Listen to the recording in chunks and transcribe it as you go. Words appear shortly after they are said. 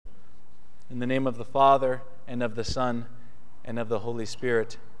In the name of the Father, and of the Son, and of the Holy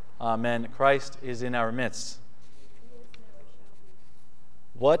Spirit. Amen. Christ is in our midst.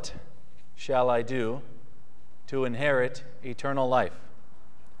 What shall I do to inherit eternal life?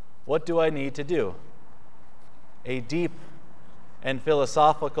 What do I need to do? A deep and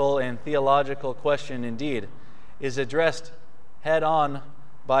philosophical and theological question indeed is addressed head on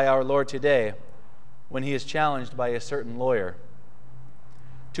by our Lord today when he is challenged by a certain lawyer.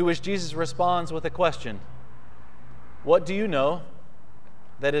 To which Jesus responds with a question: what do you know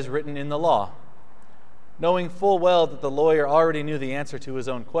that is written in the law? Knowing full well that the lawyer already knew the answer to his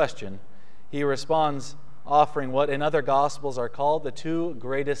own question, he responds offering what in other Gospels are called the two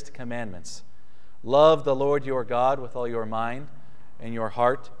greatest commandments. Love the Lord your God with all your mind and your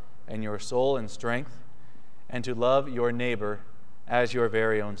heart and your soul and strength, and to love your neighbor as your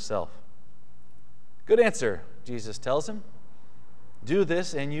very own self. Good answer, Jesus tells him. Do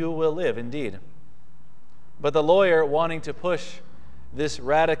this and you will live indeed. But the lawyer, wanting to push this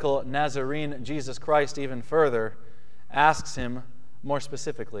radical Nazarene Jesus Christ even further, asks him more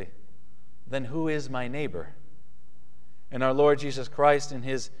specifically, then who is my neighbor? And our Lord Jesus Christ, in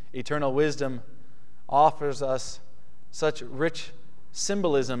his eternal wisdom, offers us such rich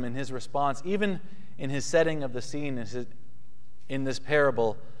symbolism in his response, even in his setting of the scene in this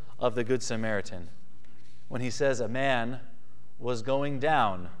parable of the Good Samaritan, when he says a man was going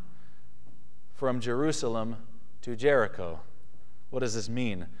down from Jerusalem to Jericho. What does this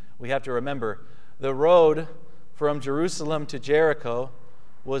mean? We have to remember the road from Jerusalem to Jericho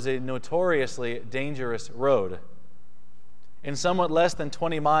was a notoriously dangerous road. In somewhat less than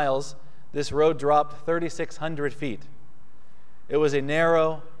 20 miles, this road dropped 3,600 feet. It was a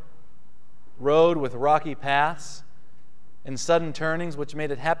narrow road with rocky paths and sudden turnings, which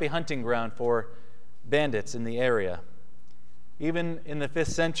made it happy hunting ground for bandits in the area. Even in the 5th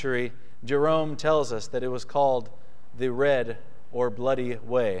century, Jerome tells us that it was called the Red or Bloody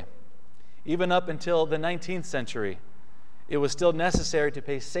Way. Even up until the 19th century, it was still necessary to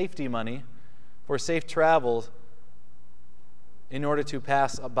pay safety money for safe travel in order to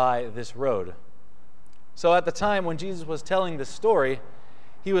pass by this road. So at the time when Jesus was telling this story,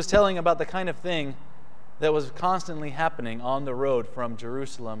 he was telling about the kind of thing that was constantly happening on the road from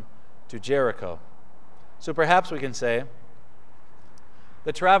Jerusalem to Jericho. So perhaps we can say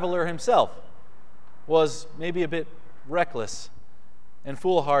the traveler himself was maybe a bit reckless and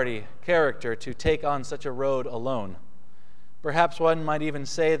foolhardy character to take on such a road alone. Perhaps one might even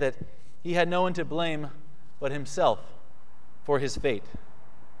say that he had no one to blame but himself for his fate.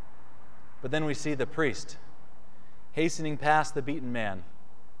 But then we see the priest hastening past the beaten man,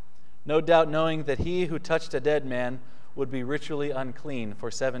 no doubt knowing that he who touched a dead man would be ritually unclean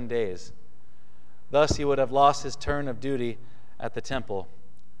for 7 days. Thus he would have lost his turn of duty at the temple,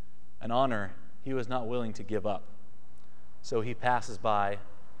 an honor he was not willing to give up. So he passes by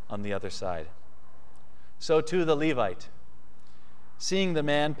on the other side. So too the Levite, seeing the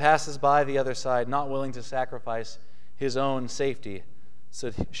man, passes by the other side, not willing to sacrifice his own safety,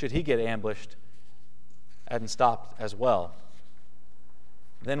 so should he get ambushed and stopped as well.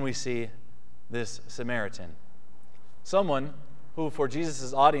 Then we see this Samaritan, someone who for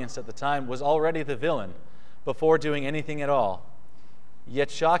Jesus' audience at the time was already the villain before doing anything at all.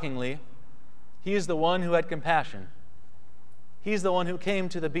 Yet shockingly, he is the one who had compassion. He's the one who came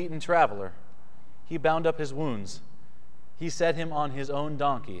to the beaten traveler. He bound up his wounds. He set him on his own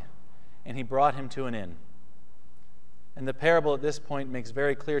donkey, and he brought him to an inn. And the parable at this point makes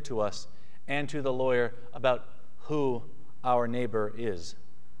very clear to us and to the lawyer about who our neighbor is.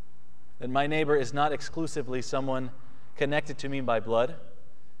 That my neighbor is not exclusively someone connected to me by blood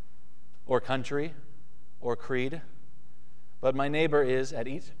or country or creed, but my neighbor is at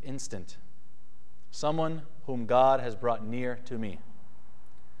each instant someone whom God has brought near to me,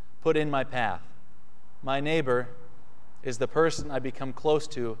 put in my path. My neighbor is the person I become close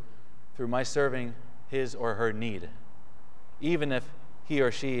to through my serving his or her need, even if he or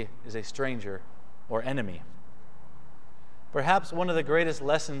she is a stranger or enemy. Perhaps one of the greatest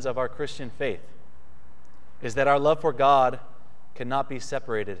lessons of our Christian faith is that our love for God cannot be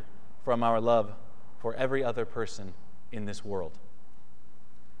separated from our love for every other person in this world,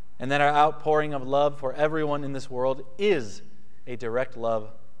 and that our outpouring of love for everyone in this world is a direct love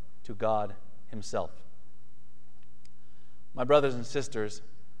to God himself. My brothers and sisters,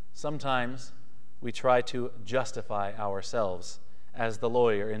 sometimes we try to justify ourselves as the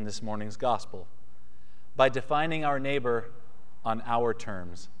lawyer in this morning's gospel by defining our neighbor on our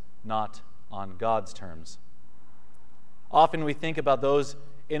terms, not on God's terms. Often we think about those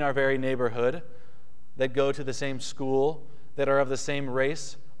in our very neighborhood that go to the same school, that are of the same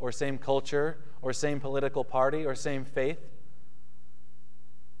race or same culture or same political party or same faith.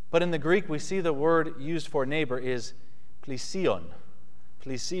 But in the Greek, we see the word used for neighbor is plesion.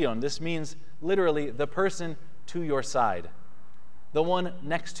 Plesion. This means literally the person to your side, the one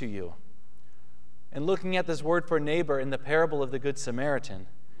next to you. And looking at this word for neighbor in the parable of the Good Samaritan,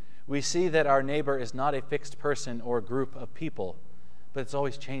 we see that our neighbor is not a fixed person or group of people, but it's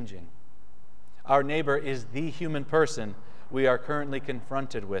always changing. Our neighbor is the human person we are currently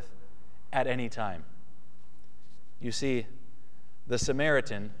confronted with at any time. You see, the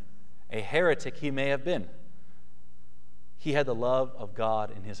Samaritan, a heretic he may have been, he had the love of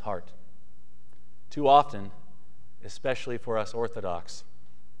God in his heart. Too often, especially for us Orthodox,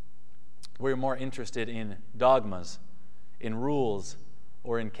 we're more interested in dogmas, in rules,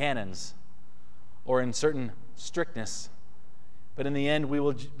 or in canons, or in certain strictness. But in the end, we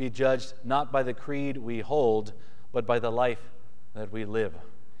will be judged not by the creed we hold, but by the life that we live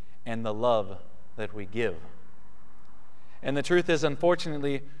and the love that we give. And the truth is,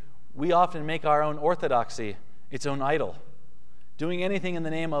 unfortunately, we often make our own orthodoxy its own idol, doing anything in the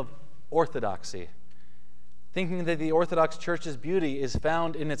name of orthodoxy, thinking that the Orthodox Church's beauty is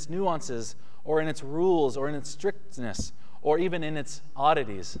found in its nuances or in its rules or in its strictness or even in its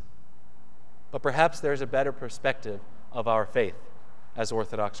oddities. But perhaps there's a better perspective of our faith as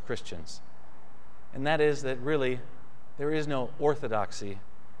Orthodox Christians. And that is that really there is no orthodoxy.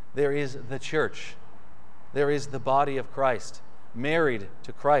 There is the church. There is the body of Christ, married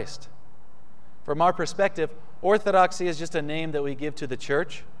to Christ. From our perspective, orthodoxy is just a name that we give to the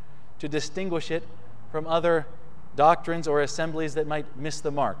church to distinguish it from other doctrines or assemblies that might miss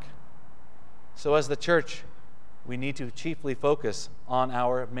the mark. So as the church, we need to chiefly focus on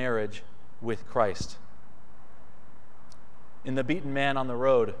our marriage with Christ. In the beaten man on the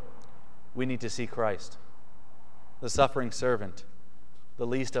road, we need to see Christ, the suffering servant, the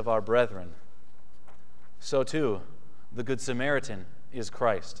least of our brethren. So too, the Good Samaritan is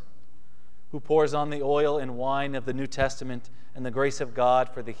Christ, who pours on the oil and wine of the New Testament and the grace of God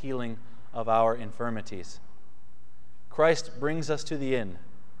for the healing of our infirmities. Christ brings us to the inn,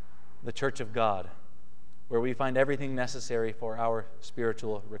 the church of God, where we find everything necessary for our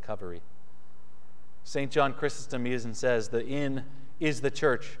spiritual recovery. St. John Chrysostom even says, "The inn is the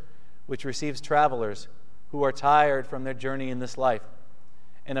church which receives travelers who are tired from their journey in this life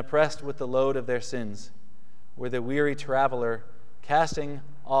and oppressed with the load of their sins, where the weary traveler, casting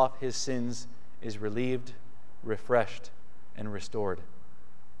off his sins, is relieved, refreshed, and restored."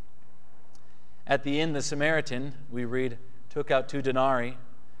 At the inn, the Samaritan, we read, took out 2 denarii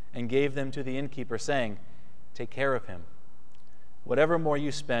and gave them to the innkeeper, saying, "Take care of him. Whatever more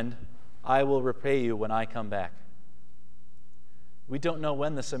you spend, I will repay you when I come back." We don't know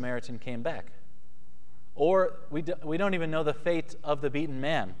when the Samaritan came back. Or we don't even know the fate of the beaten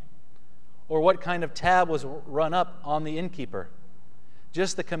man, or what kind of tab was run up on the innkeeper.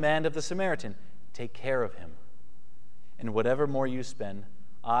 Just the command of the Samaritan, take care of him. And whatever more you spend,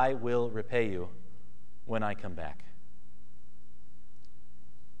 I will repay you when I come back.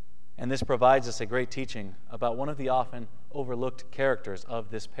 And this provides us a great teaching about one of the often overlooked characters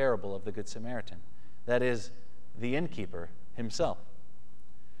of this parable of the Good Samaritan. That is, the innkeeper himself.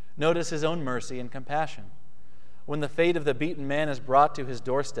 Notice his own mercy and compassion. When the fate of the beaten man is brought to his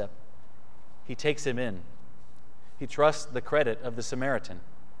doorstep, he takes him in. He trusts the credit of the Samaritan,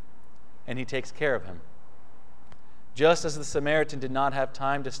 and he takes care of him. Just as the Samaritan did not have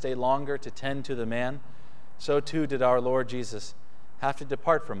time to stay longer to tend to the man, so too did our Lord Jesus have to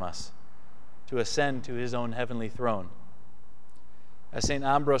depart from us to ascend to his own heavenly throne. As St.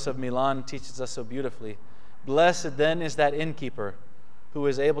 Ambrose of Milan teaches us so beautifully, blessed then is that innkeeper who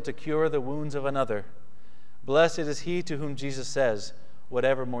is able to cure the wounds of another. Blessed is he to whom Jesus says,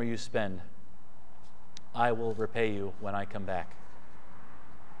 whatever more you spend, I will repay you when I come back.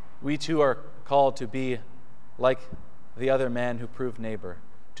 We too are called to be like the other man who proved neighbor,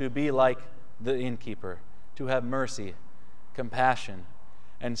 to be like the innkeeper, to have mercy, compassion,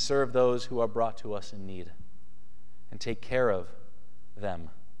 and serve those who are brought to us in need, and take care of them,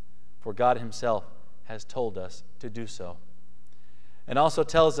 for God himself has told us to do so. And also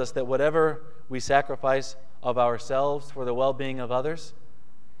tells us that whatever we sacrifice of ourselves for the well-being of others,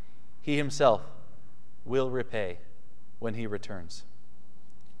 he himself will repay when he returns.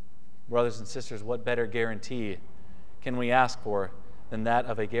 Brothers and sisters, what better guarantee can we ask for than that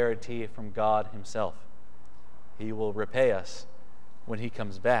of a guarantee from God himself? He will repay us when he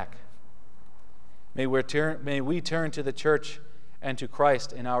comes back. May we turn to the church and to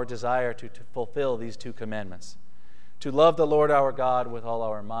Christ in our desire to fulfill these 2 commandments, to love the Lord our God with all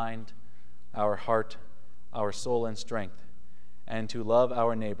our mind, our heart, our soul, and strength, and to love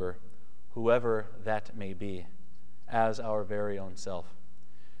our neighbor, whoever that may be, as our very own self.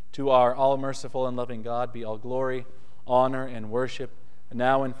 To our all-merciful and loving God be all glory, honor, and worship,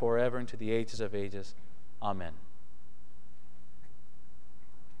 now and forever, and to the ages of ages. Amen.